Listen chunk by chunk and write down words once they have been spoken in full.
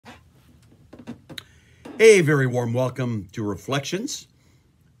A very warm welcome to Reflections.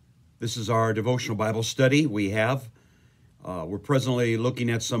 This is our devotional Bible study we're presently looking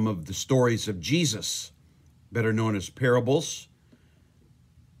at some of the stories of Jesus, better known as parables.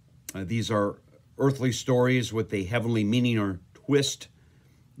 These are earthly stories with a heavenly meaning or twist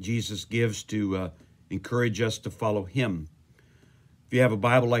Jesus gives to encourage us to follow him. If you have a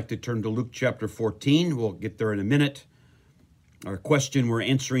Bible, I'd like to turn to Luke chapter 14. We'll get there in a minute. Our question we're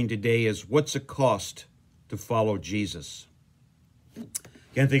answering today is, what's it cost to follow Jesus?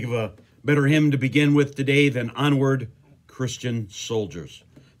 Can't think of a better hymn to begin with today than Onward, Christian Soldiers.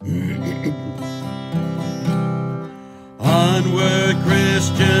 Onward,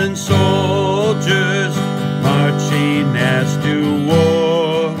 Christian soldiers, marching as to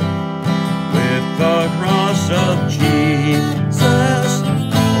war, with the cross of Jesus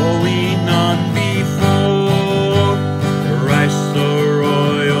going on before. Christ the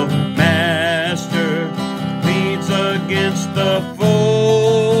royal master leads against the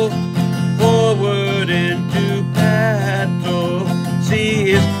foe, forward into battle,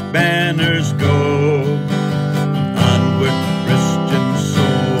 see his banners go. Onward, Christian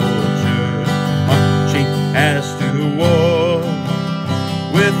soldiers, marching as to war,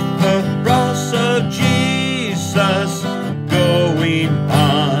 with the cross of Jesus going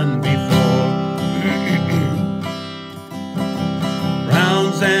on before.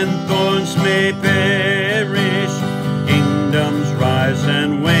 Crowns and thorns may perish, kingdoms rise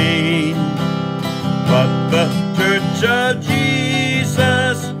and wane, but the church of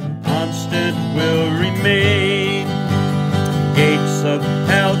Jesus constant will remain. Gates of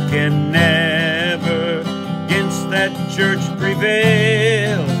hell can never against that church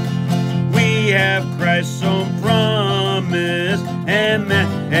prevail. We have Christ's own promise, and that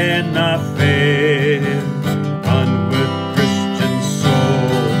cannot fail. Onward, Christian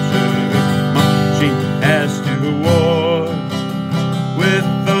soldiers, marching as to war, with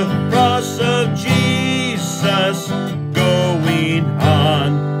the cross of Jesus going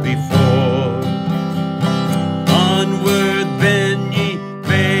on before. Onward then, ye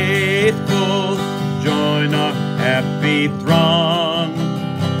faithful, join our happy throng,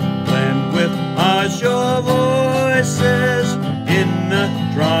 blend with our sure voices in the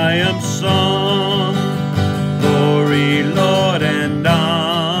triumph song. Glory, Lord, and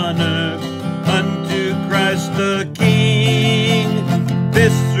honor unto Christ the King.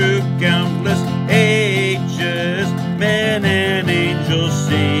 This through countless ages, men and angels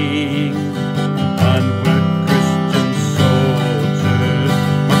sing. Onward, Christian soldiers,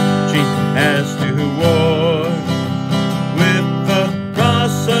 marching as to war, with the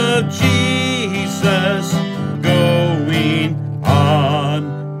cross of Jesus going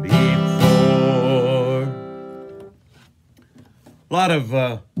on before. A lot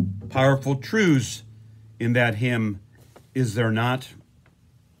of powerful truths in that hymn, is there not?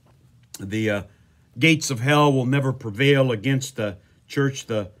 The gates of hell will never prevail against the church,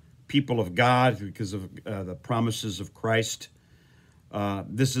 the people of God, because of the promises of Christ.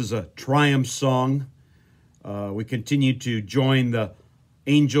 This is a triumph song. We continue to join the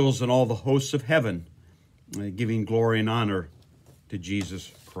angels and all the hosts of heaven, giving glory and honor to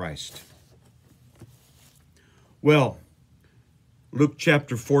Jesus Christ. Well, Luke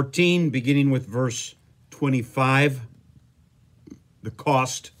chapter 14, beginning with verse 25, the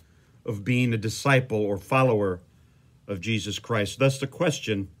cost of being a disciple or follower of Jesus Christ. Thus the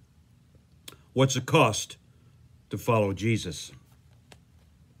question, what's it cost to follow Jesus?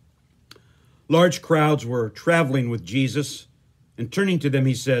 Large crowds were traveling with Jesus, and turning to them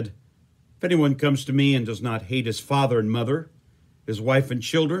he said, "If anyone comes to me and does not hate his father and mother, his wife and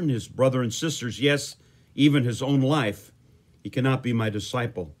children, his brother and sisters, yes, even his own life, he cannot be my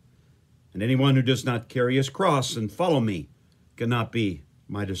disciple. And anyone who does not carry his cross and follow me cannot be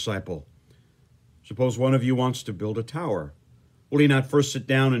my disciple. Suppose one of you wants to build a tower. Will he not first sit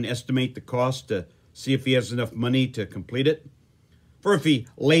down and estimate the cost to see if he has enough money to complete it? For if he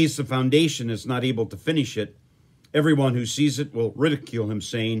lays the foundation and is not able to finish it, everyone who sees it will ridicule him,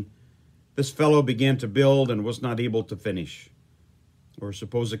 saying, 'This fellow began to build and was not able to finish.' Or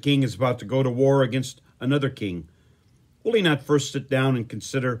suppose a king is about to go to war against another king. Will he not first sit down and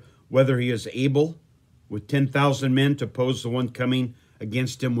consider whether he is able with 10,000 men to oppose the one coming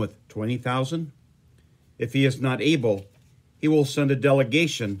against him with 20,000? If he is not able, he will send a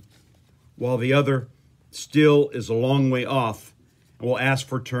delegation, while the other still is a long way off, and will ask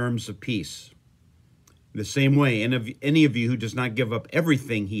for terms of peace. In the same way, any of you who does not give up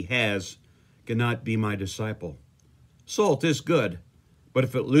everything he has cannot be my disciple. Salt is good, but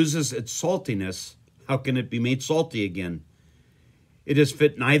if it loses its saltiness, how can it be made salty again? It is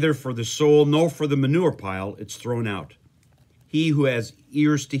fit neither for the soul nor for the manure pile. It's thrown out. He who has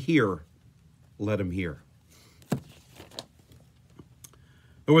ears to hear, let him hear.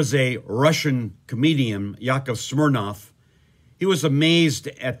 There was a Russian comedian, Yakov Smirnoff. He was amazed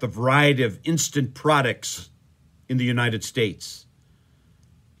at the variety of instant products in the United States.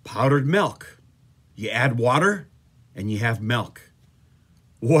 Powdered milk. You add water and you have milk.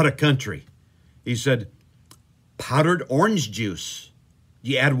 What a country. He said, powdered orange juice.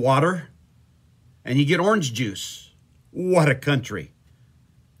 You add water and you get orange juice. What a country.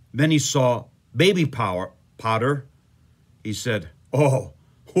 Then he saw baby powder. He said, oh,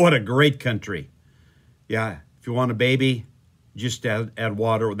 what a great country. Yeah, if you want a baby, just add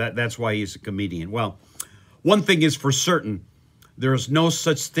water. That's why he's a comedian. Well, one thing is for certain, there is no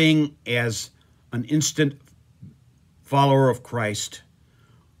such thing as an instant follower of Christ.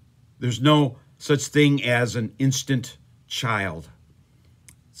 There's no such thing as an instant child.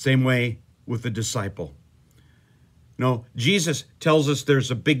 Same way with the disciple. No, Jesus tells us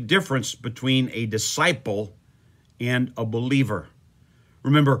there's a big difference between a disciple and a believer.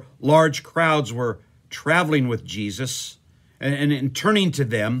 Remember, large crowds were traveling with Jesus, and in turning to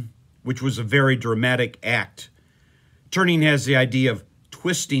them, which was a very dramatic act. Turning has the idea of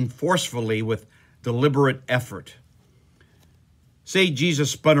twisting forcefully with deliberate effort. Say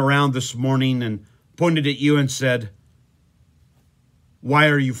Jesus spun around this morning and pointed at you and said, "Why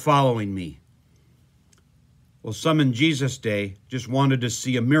are you following me?" Well, some in Jesus' day just wanted to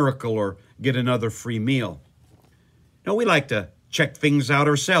see a miracle or get another free meal. Now, we like to check things out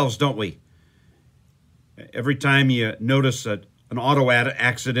ourselves, don't we? Every time you notice an auto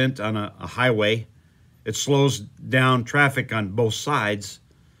accident on a highway, it slows down traffic on both sides.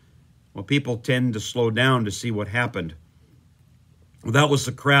 Well, people tend to slow down to see what happened. Well, that was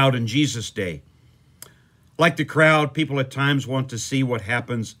the crowd in Jesus' day. Like the crowd, people at times want to see what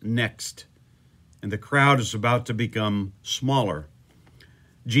happens next. And the crowd is about to become smaller.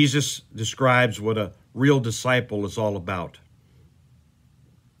 Jesus describes what a real disciple is all about.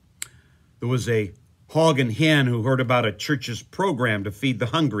 There was a hog and hen who heard about a church's program to feed the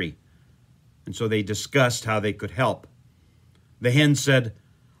hungry, and so they discussed how they could help. The hen said,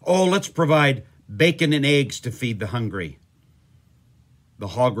 "Oh, let's provide bacon and eggs to feed the hungry." The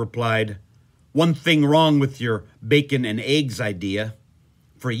hog replied, "One thing wrong with your bacon and eggs idea.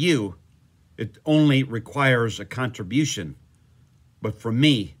 For you, it only requires a contribution, but for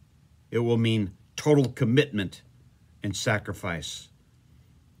me, it will mean total commitment and sacrifice."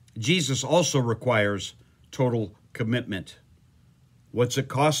 Jesus also requires total commitment. What's it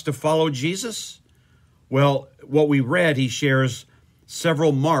cost to follow Jesus? Well, what we read, he shares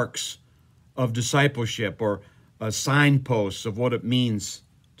several marks of discipleship or signposts of what it means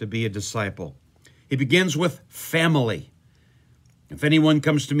to be a disciple. He begins with family. If anyone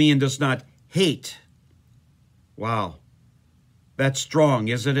comes to me and does not hate, wow, that's strong,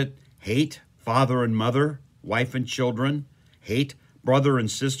 isn't it? Hate father and mother, wife and children, hate brother and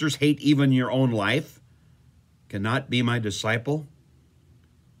sisters, hate even your own life, cannot be my disciple.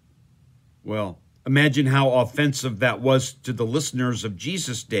 Well, imagine how offensive that was to the listeners of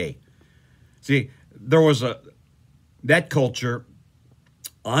Jesus' day. See, there was that culture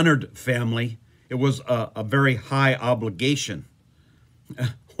honored family. It was a very high obligation.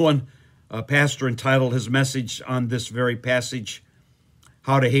 One pastor entitled his message on this very passage,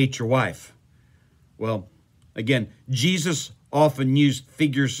 "How to Hate Your Wife." Well, again, Jesus often used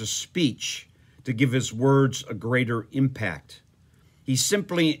figures of speech to give his words a greater impact. He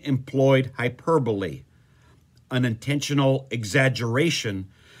simply employed hyperbole, an intentional exaggeration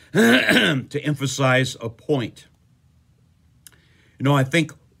to emphasize a point. You know, I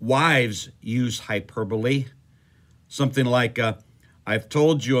think wives use hyperbole, something like, "I've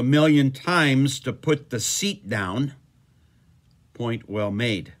told you 1,000,000 times to put the seat down." Point well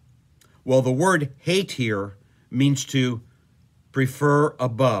made. Well, the word hate here means to prefer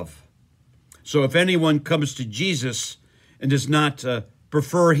above. So if anyone comes to Jesus and does not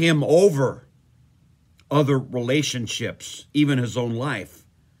prefer him over other relationships, even his own life,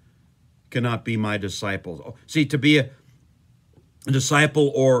 cannot be my disciple. See, to be a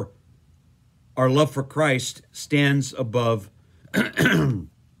disciple or our love for Christ stands above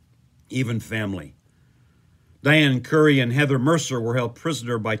even family. Diane Curry and Heather Mercer were held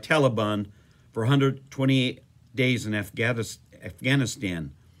prisoner by Taliban for 128 days in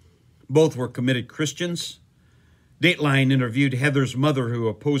Afghanistan. Both were committed Christians. Dateline interviewed Heather's mother, who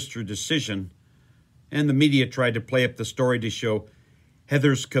opposed her decision, and the media tried to play up the story to show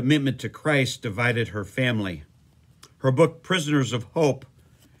Heather's commitment to Christ divided her family. Her book, Prisoners of Hope,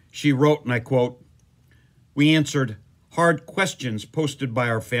 she wrote, and I quote, "We answered hard questions posted by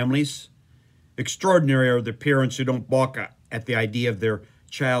our families. Extraordinary are the parents who don't balk at the idea of their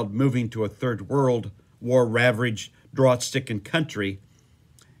child moving to a third world, war-ravaged, drought-stricken country,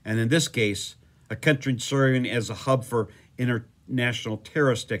 and in this case, a country serving as a hub for international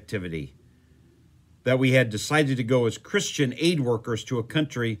terrorist activity. That we had decided to go as Christian aid workers to a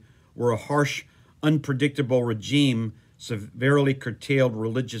country where a harsh, unpredictable regime severely curtailed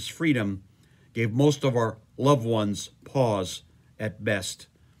religious freedom gave most of our loved ones pause at best,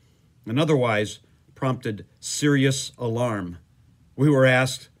 and otherwise prompted serious alarm. We were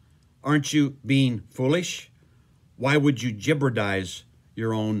asked, "Aren't you being foolish? Why would you jeopardize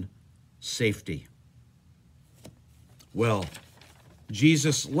your own safety?" Well,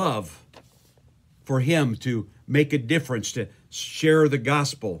 Jesus' love for him to make a difference, to share the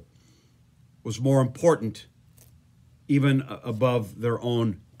gospel, was more important even above their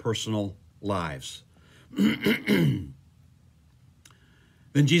own personal lives. Then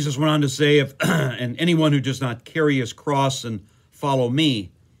Jesus went on to say, and anyone who does not carry his cross and follow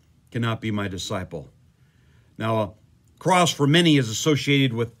me cannot be my disciple. Now, a cross for many is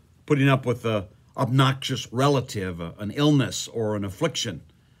associated with putting up with an obnoxious relative, an illness, or an affliction.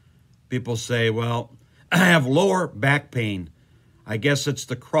 People say, well, I have lower back pain. I guess it's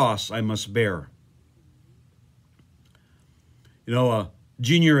the cross I must bear. You know, a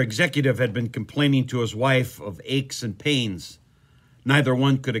junior executive had been complaining to his wife of aches and pains. Neither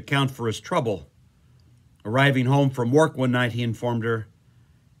one could account for his trouble. Arriving home from work one night, he informed her,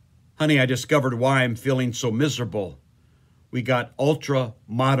 "Honey, I discovered why I'm feeling so miserable. We got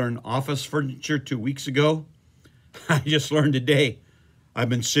ultra-modern office furniture 2 weeks ago. I just learned today I've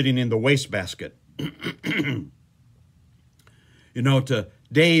been sitting in the wastebasket." You know,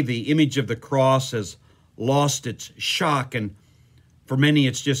 today the image of the cross has lost its shock, and for many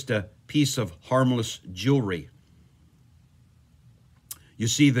it's just a piece of harmless jewelry. You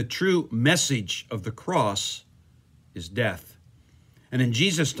see, the true message of the cross is death. And in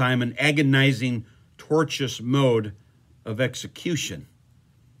Jesus' time, an agonizing, torturous mode of execution.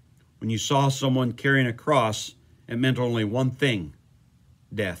 When you saw someone carrying a cross, it meant only one thing: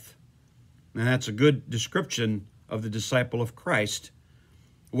 death. And that's a good description of the disciple of Christ.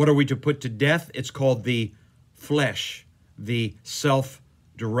 What are we to put to death? It's called the flesh, the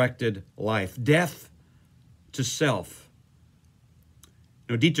self-directed life. Death to self.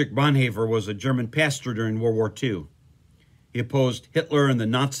 You know, Dietrich Bonhoeffer was a German pastor during World War II. He opposed Hitler and the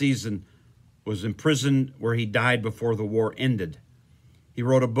Nazis and was imprisoned, where he died before the war ended. He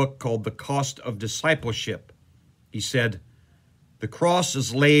wrote a book called The Cost of Discipleship. He said, "The cross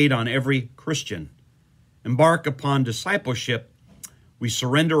is laid on every Christian. Embark upon discipleship. We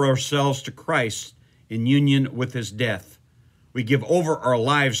surrender ourselves to Christ in union with his death. We give over our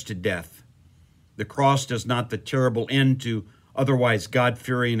lives to death. The cross is not the terrible end to otherwise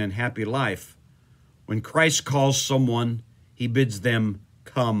God-fearing and happy life. When Christ calls someone, he bids them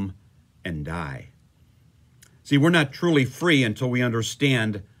come and die." See, we're not truly free until we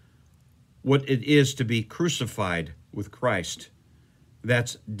understand what it is to be crucified with Christ.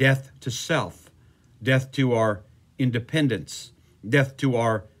 That's death to self, death to our independence, death to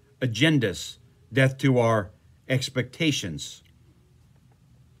our agendas, death to our expectations.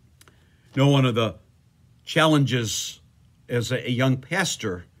 You know, one of the challenges as a young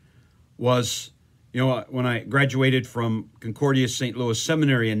pastor was, you know, when I graduated from Concordia St. Louis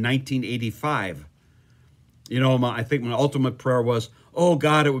Seminary in 1985, you know, I think my ultimate prayer was, oh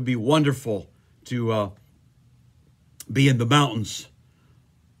God, it would be wonderful to be in the mountains.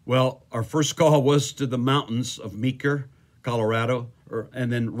 Well, our first call was to the mountains of Meeker, Colorado,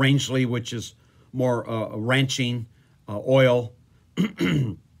 and then Rangeley, which is more ranching, oil,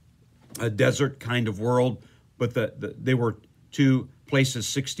 a desert kind of world. But they were two places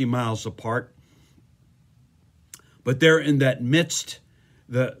 60 miles apart. But there in that midst,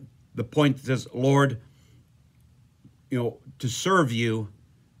 the point says, Lord, you know, to serve you,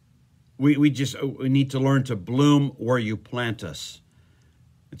 we need to learn to bloom where you plant us.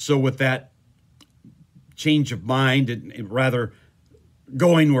 And so with that change of mind, and rather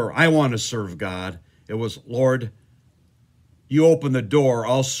going where I want to serve God, it was, Lord, you open the door,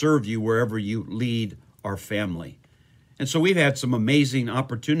 I'll serve you wherever you lead our family. And so we've had some amazing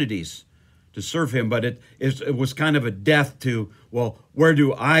opportunities to serve him, but it was kind of a death to, well, where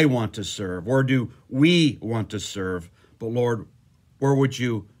do I want to serve? Where do we want to serve? But Lord, where would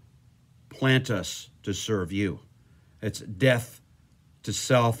you plant us to serve you? It's death to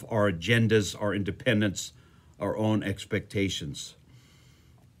self, our agendas, our independence, our own expectations.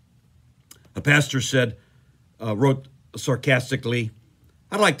 A pastor wrote sarcastically,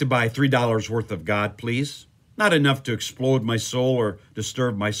 I'd like to buy $3 worth of God, please. Not enough to explode my soul or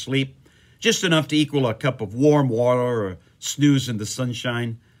disturb my sleep. Just enough to equal a cup of warm water or a snooze in the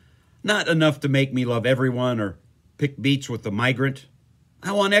sunshine. Not enough to make me love everyone or pick beats with the migrant.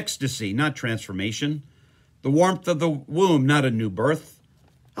 I want ecstasy, not transformation. The warmth of the womb, not a new birth.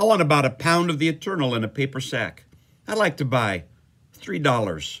 I want about a pound of the eternal in a paper sack. I'd like to buy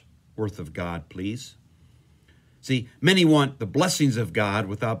 $3 worth of God, please. See, many want the blessings of God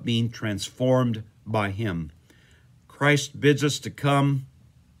without being transformed by Him. Christ bids us to come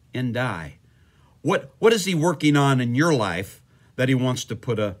and die. What is He working on in your life that He wants to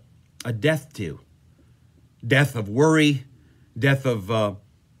put a death to? Death of worry, death of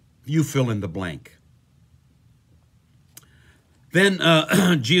you fill in the blank. Then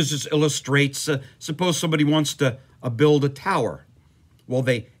Jesus illustrates, suppose somebody wants to build a tower. Well,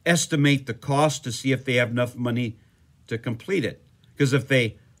 they estimate the cost to see if they have enough money to complete it. Because if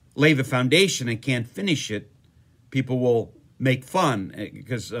they lay the foundation and can't finish it, people will make fun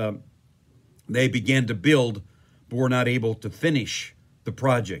because they began to build but were not able to finish the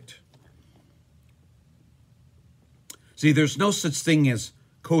project. See, there's no such thing as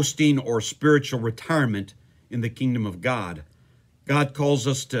coasting or spiritual retirement in the kingdom of God. God calls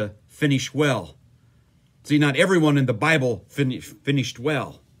us to finish well. See, not everyone in the Bible finished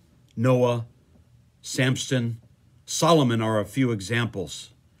well. Noah, Samson, Solomon are a few examples.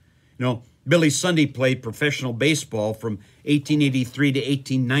 You know, Billy Sunday played professional baseball from 1883 to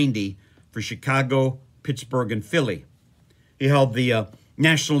 1890 for Chicago, Pittsburgh, and Philly. He held the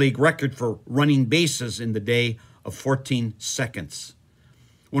National League record for running bases in the day of 14 seconds.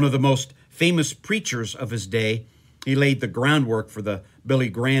 One of the most famous preachers of his day, he laid the groundwork for the Billy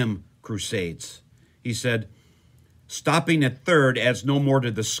Graham crusades. He said, "Stopping at third adds no more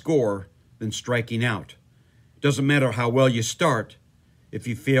to the score than striking out. It doesn't matter how well you start if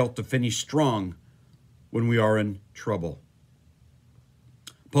you fail to finish strong when we are in trouble."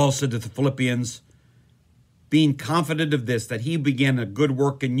 Paul said to the Philippians, "Being confident of this, that He began a good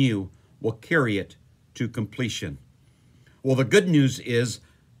work in you, will carry it to completion." Well, the good news is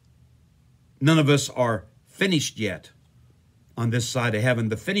none of us are finished yet on this side of heaven.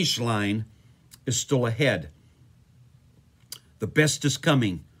 The finish line is still ahead. The best is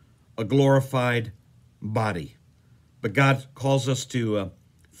coming, a glorified body. But God calls us to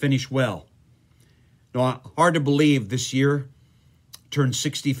finish well. Now, hard to believe this year, turned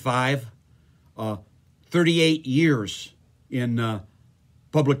 65, 38 years in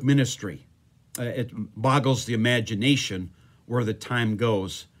public ministry. It boggles the imagination where the time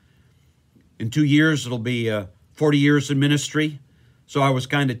goes. In 2 years, it'll be 40 years in ministry. So I was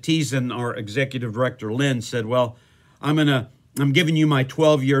kind of teasing our executive director, Lynn, said, well, I'm giving you my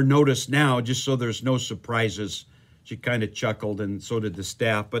 12-year notice now just so there's no surprises. She kind of chuckled, and so did the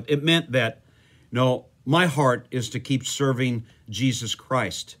staff. But it meant that, my heart is to keep serving Jesus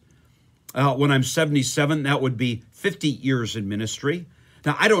Christ. When I'm 77, that would be 50 years in ministry.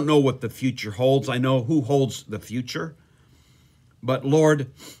 Now, I don't know what the future holds. I know who holds the future. But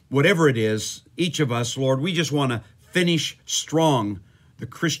Lord, whatever it is, each of us, Lord, we just want to finish strong the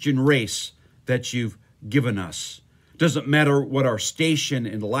Christian race that you've given us. Doesn't matter what our station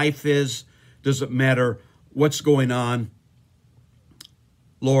in life is. Doesn't matter what's going on.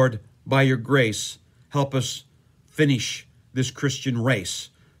 Lord, by your grace, help us finish this Christian race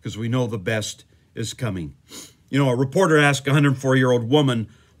because we know the best is coming. A reporter asked a 104-year-old woman,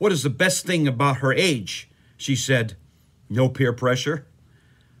 what is the best thing about her age? She said, no peer pressure.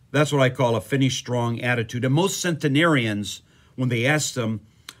 That's what I call a finish strong attitude. And most centenarians, when they ask them,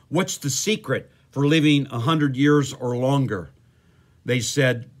 what's the secret for living 100 years or longer? They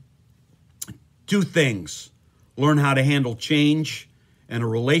said, 2 things. Learn how to handle change and a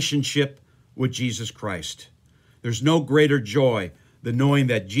relationship with Jesus Christ. There's no greater joy than knowing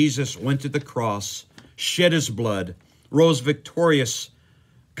that Jesus went to the cross, shed his blood, rose victorious,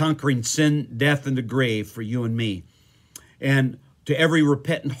 conquering sin, death, and the grave for you and me. And to every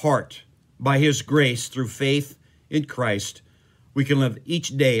repentant heart, by his grace, through faith in Christ, we can live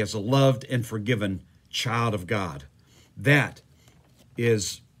each day as a loved and forgiven child of God. That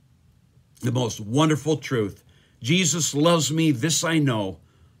is the most wonderful truth. Jesus loves me, this I know,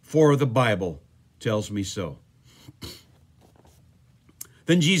 for the Bible tells me so.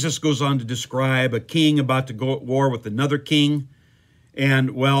 Then Jesus goes on to describe a king about to go at war with another king.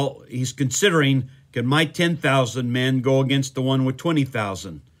 And, well, he's considering, can my 10,000 men go against the one with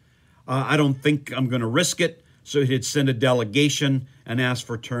 20,000? I don't think I'm going to risk it. So he'd send a delegation and ask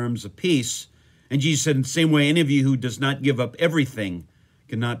for terms of peace. And Jesus said, in the same way, any of you who does not give up everything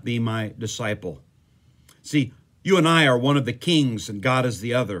cannot be my disciple. See, you and I are one of the kings and God is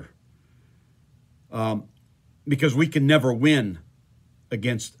the other. because we can never win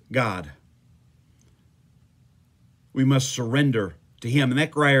against God. We must surrender to him, and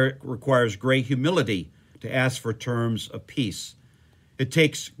that requires great humility to ask for terms of peace. It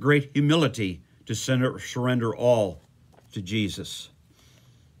takes great humility to surrender all to Jesus.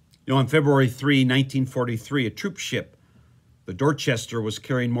 You know, on February 3, 1943, a troop ship, the Dorchester, was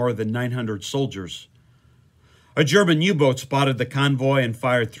carrying more than 900 soldiers. A German U-boat spotted the convoy and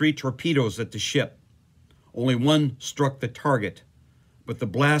fired 3 torpedoes at the ship. Only one struck the target, but the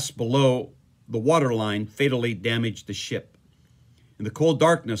blast below the waterline fatally damaged the ship. In the cold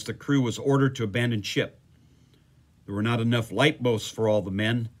darkness, the crew was ordered to abandon ship. There were not enough lifeboats for all the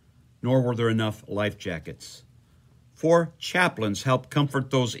men, nor were there enough life jackets. 4 chaplains helped comfort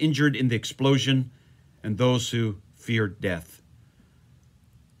those injured in the explosion and those who feared death.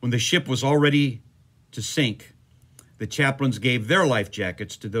 When the ship was all ready to sink, the chaplains gave their life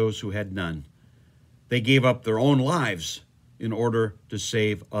jackets to those who had none. They gave up their own lives in order to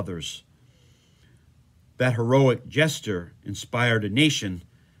save others. That heroic gesture inspired a nation.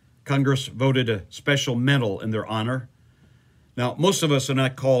 Congress voted a special medal in their honor. Now, most of us are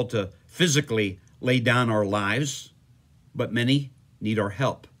not called to physically lay down our lives, but many need our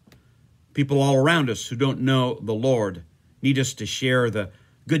help. People all around us who don't know the Lord need us to share the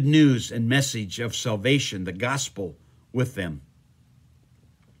good news and message of salvation, the gospel, with them.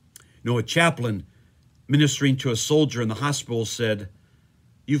 You know, a chaplain ministering to a soldier in the hospital said,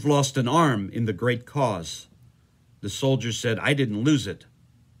 "You've lost an arm in the great cause." The soldier said, "I didn't lose it.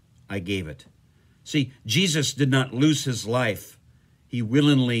 I gave it." See, Jesus did not lose his life. He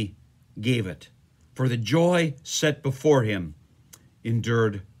willingly gave it. For the joy set before him,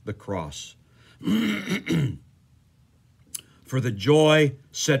 endured the cross. For the joy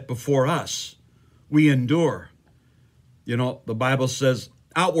set before us, we endure. You know, the Bible says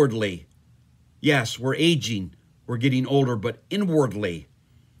outwardly, yes, we're aging, we're getting older, but inwardly,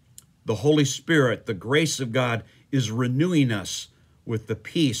 the Holy Spirit, the grace of God, is renewing us with the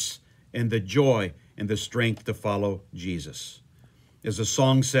peace and the joy and the strength to follow Jesus. As the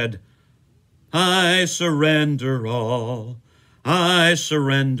song said, I surrender all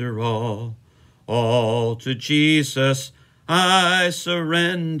all to Jesus. I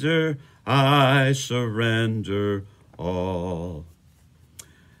surrender all.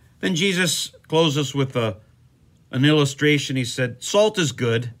 Then Jesus closes with an illustration. He said, salt is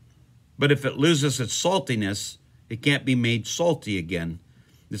good, but if it loses its saltiness, it can't be made salty again.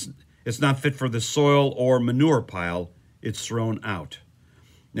 It's not fit for the soil or manure pile. It's thrown out.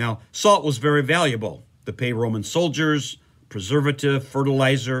 Now, salt was very valuable to pay Roman soldiers, preservative,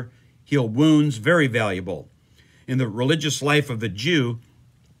 fertilizer, heal wounds, very valuable. In the religious life of the Jew,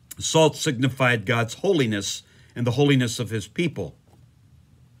 salt signified God's holiness and the holiness of his people.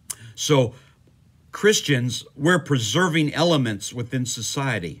 So Christians, we're preserving elements within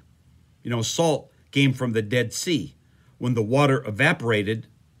society. You know, salt came from the Dead Sea. When the water evaporated,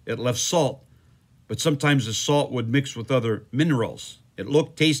 it left salt, but sometimes the salt would mix with other minerals. It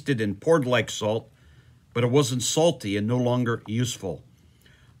looked, tasted, and poured like salt, but it wasn't salty and no longer useful.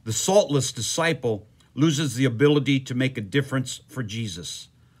 The saltless disciple loses the ability to make a difference for Jesus.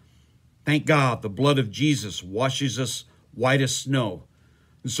 Thank God the blood of Jesus washes us white as snow.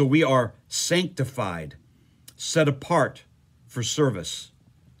 And so we are sanctified, set apart for service.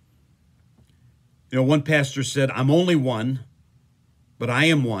 You know, one pastor said, I'm only one, but I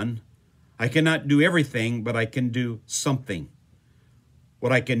am one. I cannot do everything, but I can do something.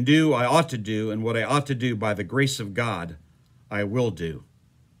 What I can do, I ought to do, and what I ought to do by the grace of God, I will do.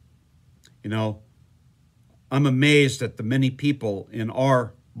 You know, I'm amazed at the many people in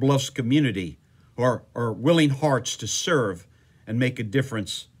our Bluffs community who are willing hearts to serve and make a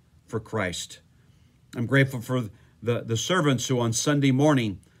difference for Christ. I'm grateful for the servants who on Sunday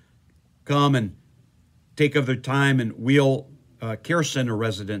morning come and take of their time and wheel care center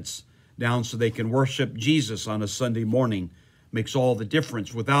residents down so they can worship Jesus on a Sunday morning. Makes all the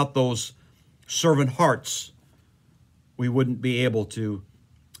difference. Without those servant hearts, we wouldn't be able to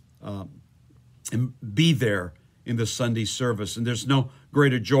be there in the Sunday service. And there's no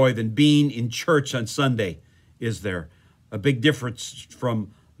greater joy than being in church on Sunday, is there? A big difference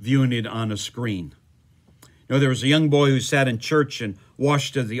from viewing it on a screen. You know, there was a young boy who sat in church and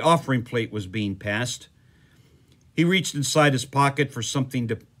watched as the offering plate was being passed. He reached inside his pocket for something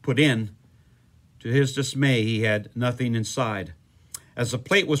to put in. To his dismay, he had nothing inside. As the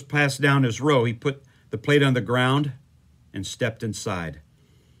plate was passed down his row, he put the plate on the ground and stepped inside.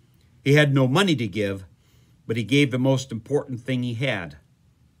 He had no money to give, but he gave the most important thing he had,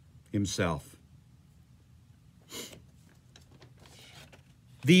 himself.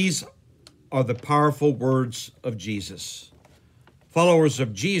 These are the powerful words of Jesus. Followers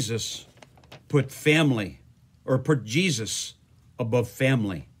of Jesus put Jesus above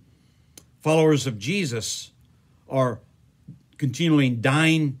family. Followers of Jesus are continually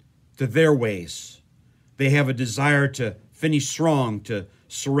dying to their ways. They have a desire to finish strong, to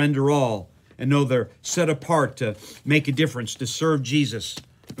surrender all, and know they're set apart to make a difference, to serve Jesus,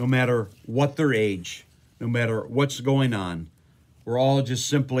 no matter what their age, no matter what's going on. We're all just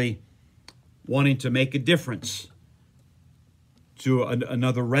simply wanting to make a difference to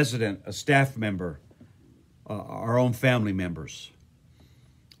another resident, a staff member, our own family members.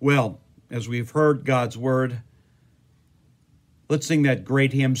 Well, as we've heard God's word, let's sing that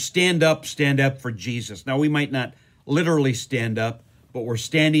great hymn, Stand Up for Jesus. Now, we might not literally stand up, but we're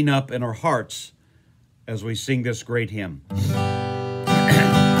standing up in our hearts as we sing this great hymn.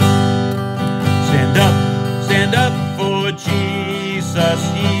 Stand up for Jesus,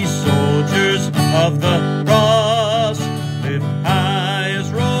 ye soldiers of the cross. Lift high his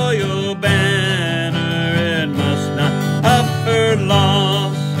royal banner, it must not suffer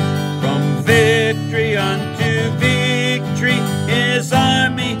loss. From victory unto victory, his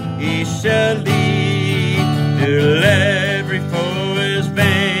army he shall lead, till every foe is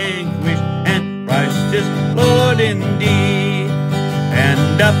vanquished, and Christ is Lord indeed.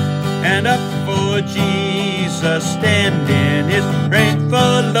 And up for Jesus, stand in his strength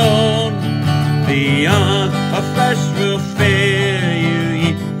alone. The arm of flesh will fail you,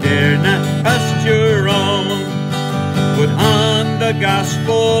 ye dare not trust your own. Put on the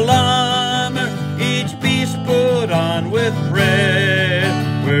gospel armor, each piece put on with prayer.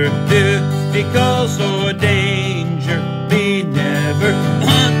 Where difficulties or danger be never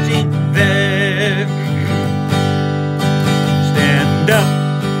haunting there.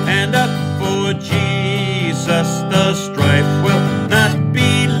 Stand up for Jesus, the strife will not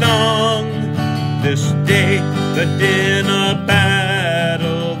be long. This day the din of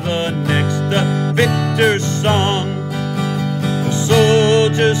battle, the next the victor's song. The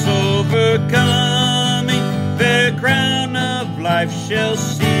soldiers overcoming, their crown of life shall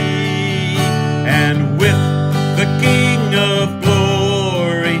see, and with the King of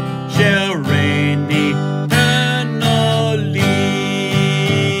glory shall reign eternally.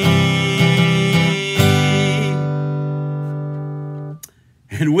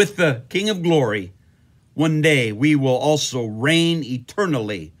 And with the King of glory, one day we will also reign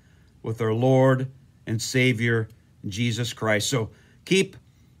eternally with our Lord and Savior, Jesus Christ. So keep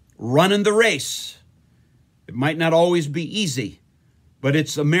running the race. It might not always be easy, but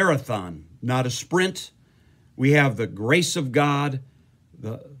it's a marathon, not a sprint. We have the grace of God,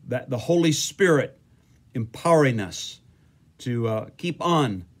 the Holy Spirit empowering us to keep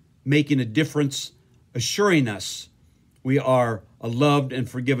on making a difference, assuring us we are a loved and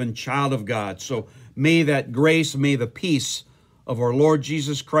forgiven child of God. So may that grace, may the peace of our Lord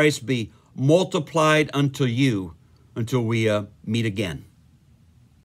Jesus Christ be multiplied unto you until we meet again.